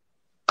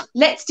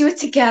let's do it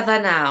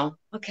together now.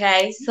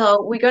 Okay,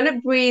 so we're going to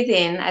breathe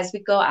in as we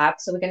go up.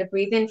 So we're going to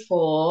breathe in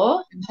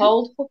 4, Mhm.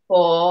 hold for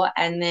 4,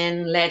 and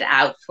then let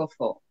out for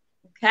 4.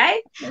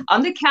 Okay,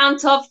 on the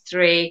count of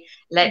 3,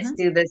 let's Uh-huh.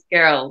 do this,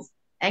 girls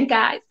and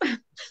guys.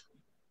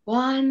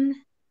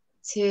 1,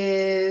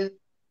 2,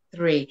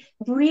 3.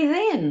 Breathe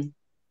in.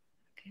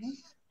 Okay.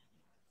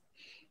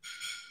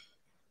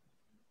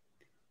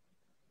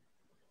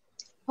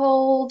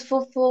 Hold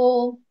for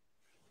 4.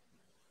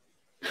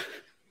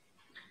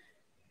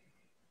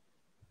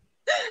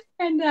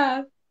 And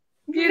Very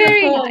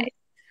beautiful. nice.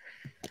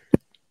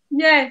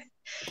 Yes.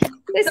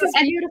 This So is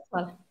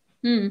beautiful.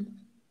 Hmm.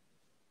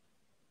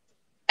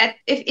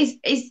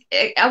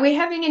 if are we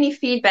having any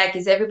feedback?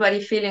 Is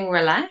everybody feeling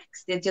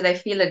relaxed? Do they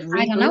feel it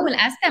I don't know. reboot? We'll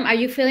ask them. Are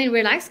you feeling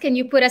relaxed? Can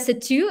you put us a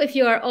 2 if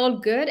you are all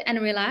good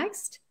and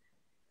relaxed?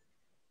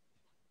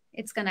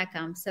 It's gonna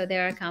come. So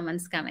there are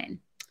comments coming.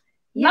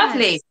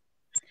 Lovely. Yes,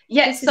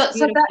 Yeah, this is so that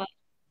beautiful.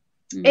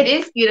 it Mm.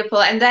 is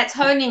beautiful, and that's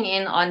honing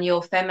in on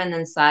your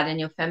feminine side and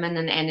your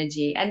feminine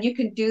energy. And you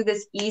can do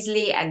this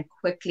easily and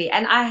quickly.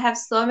 And I have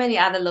so many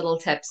other little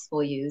tips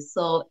for you.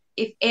 So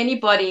if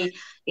anybody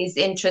is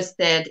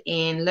interested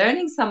in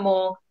learning some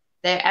more,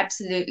 they're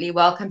absolutely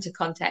welcome to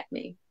contact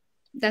me.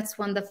 That's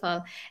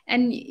wonderful.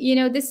 And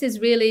this is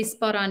really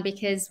spot on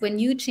because when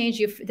you change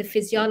the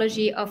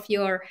physiology of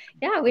your,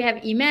 yeah, we have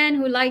Iman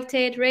who liked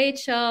it,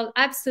 Rachel,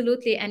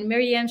 absolutely, and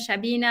Miriam,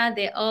 Shabina,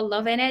 they all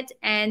loving it.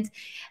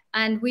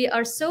 And we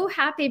are so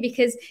happy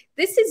because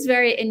this is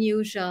very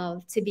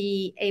unusual to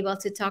be able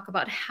to talk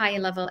about high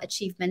level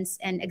achievements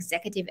and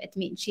executive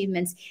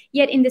achievements.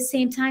 Yet in the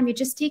same time, you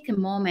just take a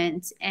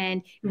moment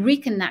and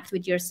reconnect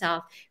with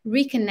yourself,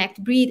 reconnect,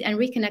 breathe, and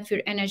reconnect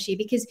your energy.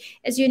 Because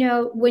as you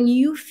know, when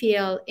you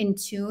feel in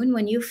tune,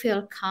 when you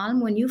feel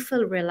calm, when you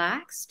feel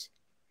relaxed,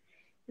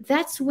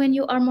 that's when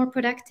you are more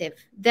productive.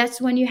 That's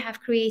when you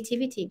have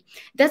creativity.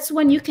 That's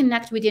when you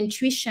connect with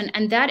intuition,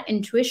 and that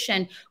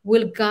intuition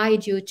will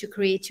guide you to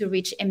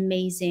reach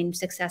amazing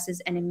successes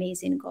and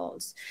amazing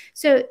goals.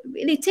 So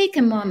really take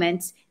a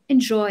moment,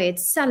 enjoy it,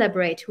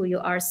 celebrate who you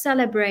are,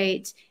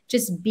 celebrate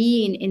just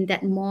being in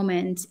that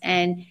moment,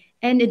 and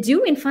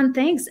doing fun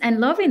things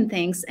and loving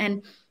things,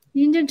 and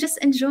just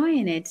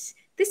enjoying it.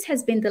 This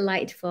has been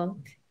delightful,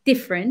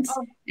 different,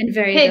 Oh, and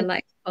very Hynd,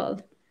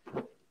 delightful.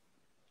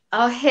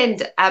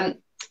 Hynd,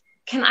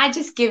 can I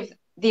just give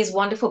these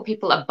wonderful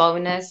people a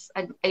bonus?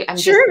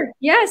 Sure,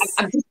 yes.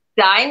 I'm just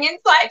dying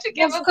inside to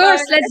give Of a course,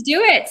 bonus. let's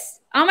do it.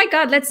 Oh my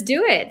God, let's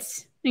do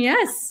it.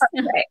 Yes.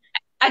 Okay.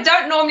 I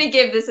don't normally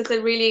give this. It's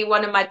a really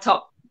one of my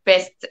top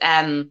best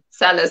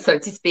sellers, so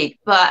to speak.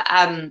 But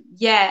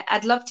yeah,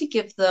 I'd love to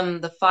give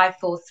them the 5,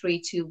 4,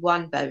 3, 2,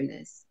 1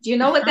 bonus. Do you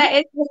know what Uh-huh.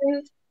 that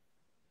is?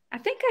 I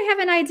think I have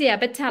an idea,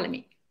 but tell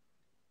me.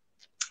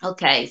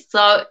 Okay,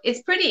 so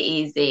it's pretty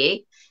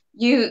easy.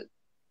 You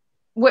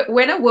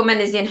when a woman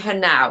is in her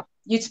now,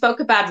 you spoke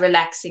about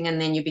relaxing and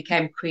then you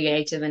became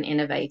creative and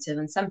innovative.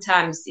 And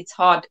sometimes it's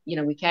hard,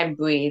 we can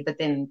breathe, but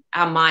then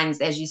our minds,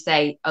 as you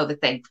say,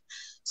 overthink.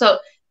 So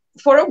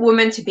for a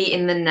woman to be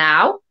in the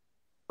now,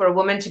 for a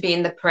woman to be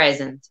in the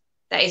present,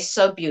 that is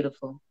so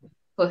beautiful.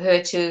 For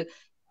her to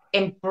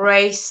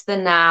embrace the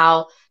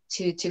now,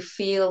 to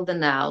feel the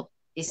now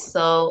is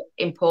so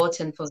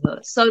important for her.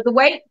 So the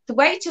way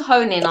to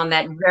hone in on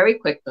that very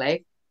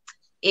quickly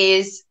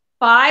is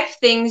 5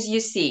 things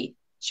you see.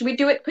 Should we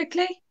do it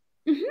quickly?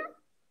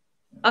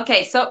 Mm-hmm.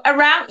 Okay, so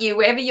around you,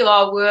 wherever you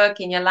are, work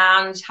in your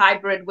lounge,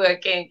 hybrid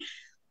working,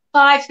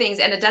 5 things,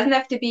 and it doesn't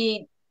have to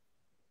be,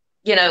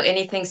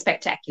 anything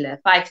spectacular.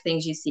 5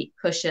 things you see: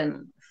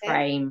 cushion, Okay.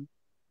 frame,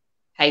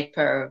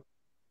 paper,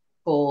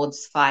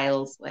 boards,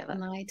 files, whatever.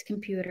 Light,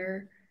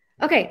 computer.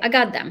 Okay, I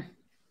got them.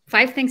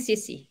 5 things you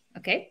see.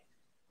 Okay.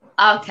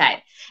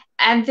 Okay,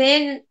 and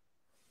then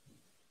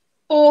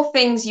 4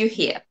 things you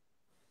hear.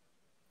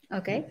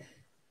 Okay.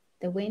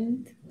 The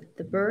wind,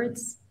 the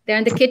birds. They're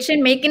in the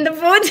kitchen making the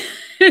food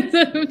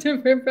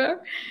to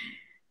prepare.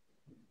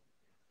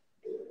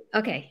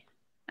 Okay,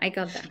 I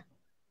got them.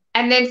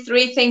 And then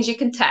 3 things you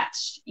can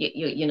touch.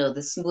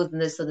 The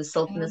smoothness or the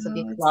softness of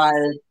your Clouds,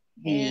 clothes,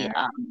 the hair.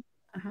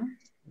 Uh-huh.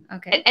 and,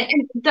 Okay. and,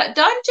 and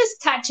don't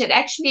just touch it.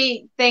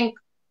 Actually think,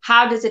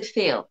 how does it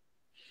feel?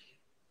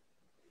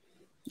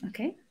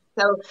 Okay.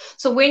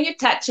 So when you're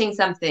touching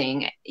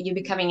something, you're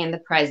becoming in the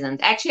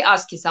present. Actually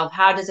ask yourself,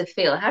 how does it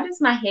feel? How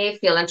does my hair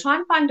feel? And try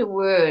and find a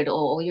word,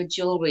 or your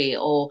jewelry,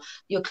 or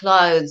your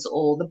clothes,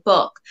 or the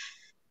book.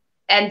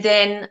 And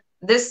then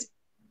this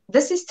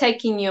is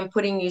taking you and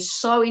putting you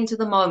so into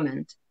the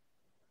moment.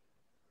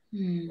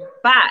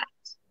 But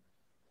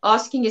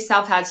asking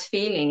yourself how it's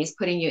feeling is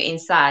putting you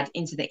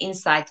into the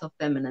insight of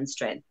feminine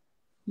strength.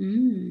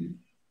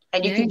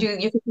 And you Very can do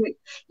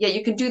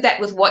you can do that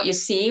with what you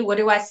see. What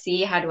do I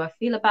see? How do I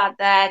feel about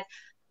that?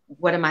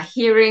 What am I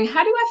hearing?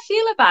 How do I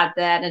feel about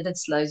that? And it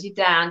slows you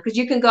down, because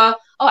you can go,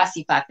 oh, I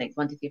see 5 things,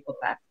 1, 2, 3, 4,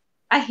 5.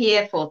 I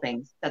hear 4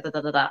 things, da, da,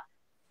 da, da, da.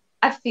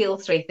 I feel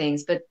 3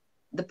 things. But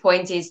the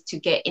point is to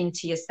get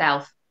into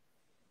yourself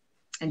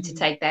and to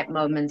take that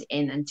moment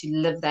in and to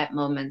live that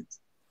moment.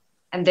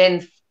 And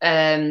then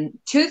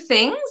 2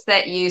 things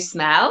that you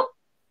smell.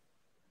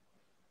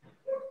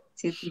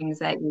 2 things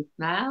that you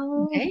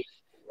smell. Okay.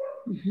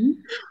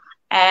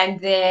 And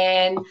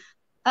then,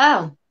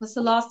 what's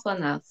the last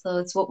one now? So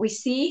it's what we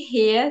see,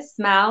 hear,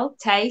 smell,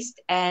 taste,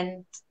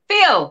 and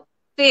feel.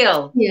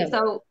 Yeah.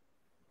 So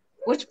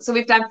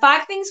we've done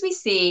 5 things we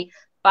see,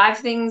 5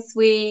 things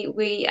we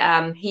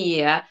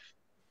hear,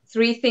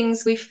 3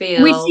 things we We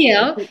feel,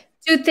 feel.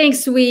 2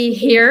 things we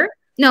hear.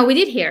 No, we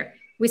did hear.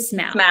 We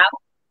smell. smell,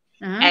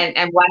 Uh-huh.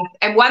 and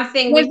one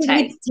thing we One thing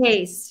taste. we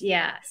taste.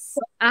 Yes.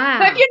 So if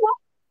Ah.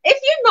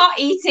 you're not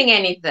eating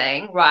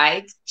anything,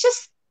 right,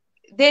 just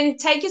then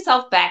take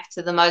yourself back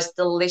to the most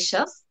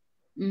delicious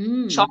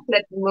Mm.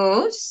 chocolate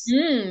mousse,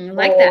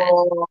 Like that.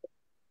 or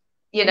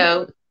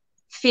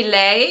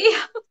filet,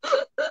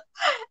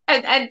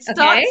 and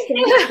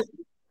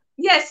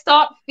Okay.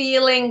 start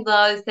feeling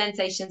those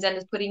sensations, and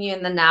it's putting you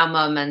in the now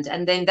moment.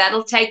 And then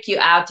that'll take you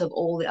out of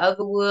all the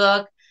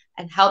overwork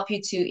and help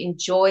you to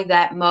enjoy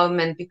that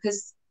moment,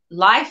 because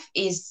life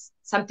is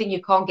something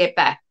you can't get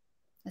back.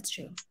 That's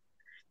true.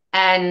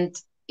 And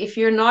if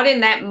you're not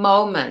in that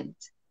moment,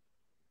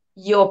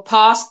 your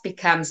past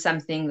becomes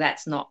something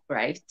that's not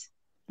great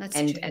That's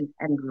and, true.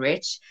 and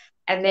rich.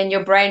 And then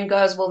your brain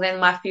goes, well, then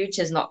my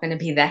future is not going to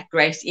be that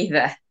great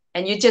either.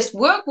 And you just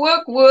work,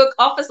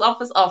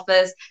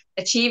 office,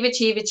 achieve,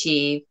 achieve,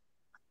 achieve.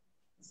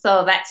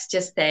 So that's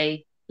just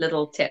a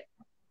little tip.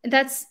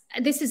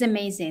 This is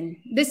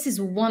amazing. This is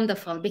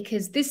wonderful,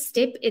 because this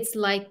step, it's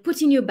like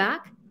putting you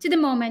back to the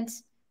moment,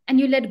 and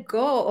you let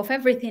go of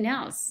everything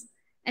else.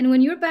 And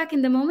when you're back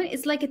in the moment,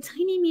 it's like a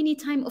tiny mini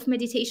time of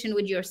meditation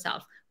with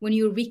yourself, when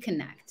you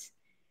reconnect,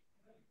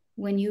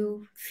 when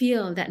you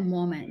feel that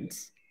moment.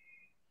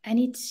 And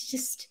it's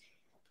just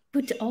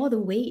put all the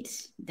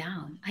weight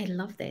down. I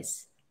love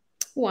this.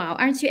 Wow,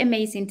 aren't you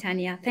amazing,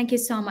 Tanya? Thank you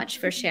so much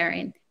for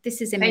sharing.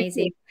 This is Thank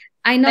amazing. you.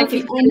 I know Thank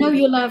you. I know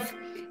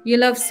you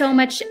love so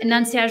much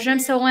Nancy Ajram,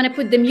 so I want to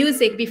put the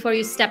music before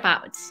you step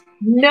out.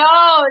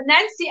 No,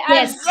 Nancy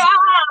Yes.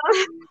 Ajram.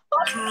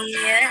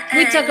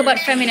 We talk about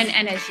feminine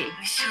energy.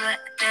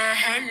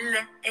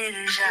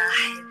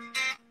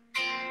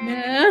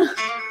 No.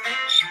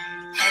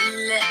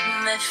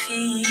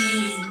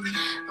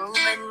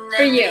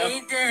 For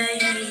you.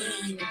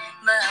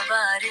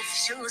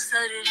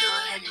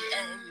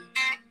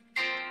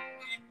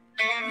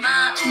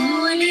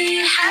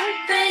 معقولي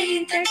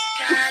حبيتك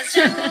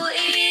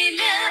عشوقي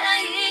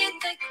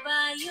لقيتك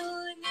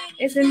بعيوني.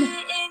 Isn't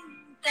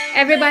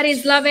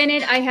everybody's loving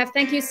it? I have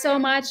thank you so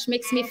much.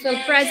 Makes me feel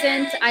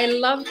present. I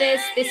love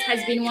this. This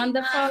has been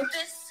wonderful.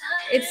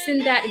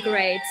 Isn't that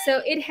great?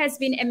 So it has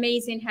been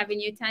amazing having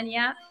you,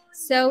 Tanya.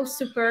 So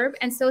superb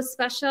and so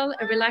special.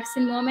 A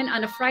relaxing moment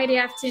on a Friday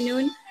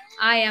afternoon.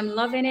 I am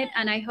loving it,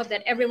 and I hope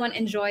that everyone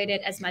enjoyed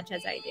it as much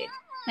as I did.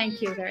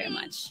 Thank you very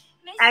much.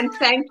 And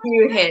thank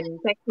you, Hynd.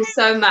 Thank you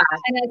so much.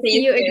 And I'll See see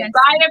you you soon. again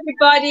Bye, soon.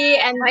 everybody,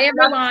 and Bye,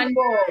 love you everyone.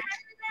 all.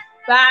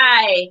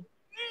 Bye.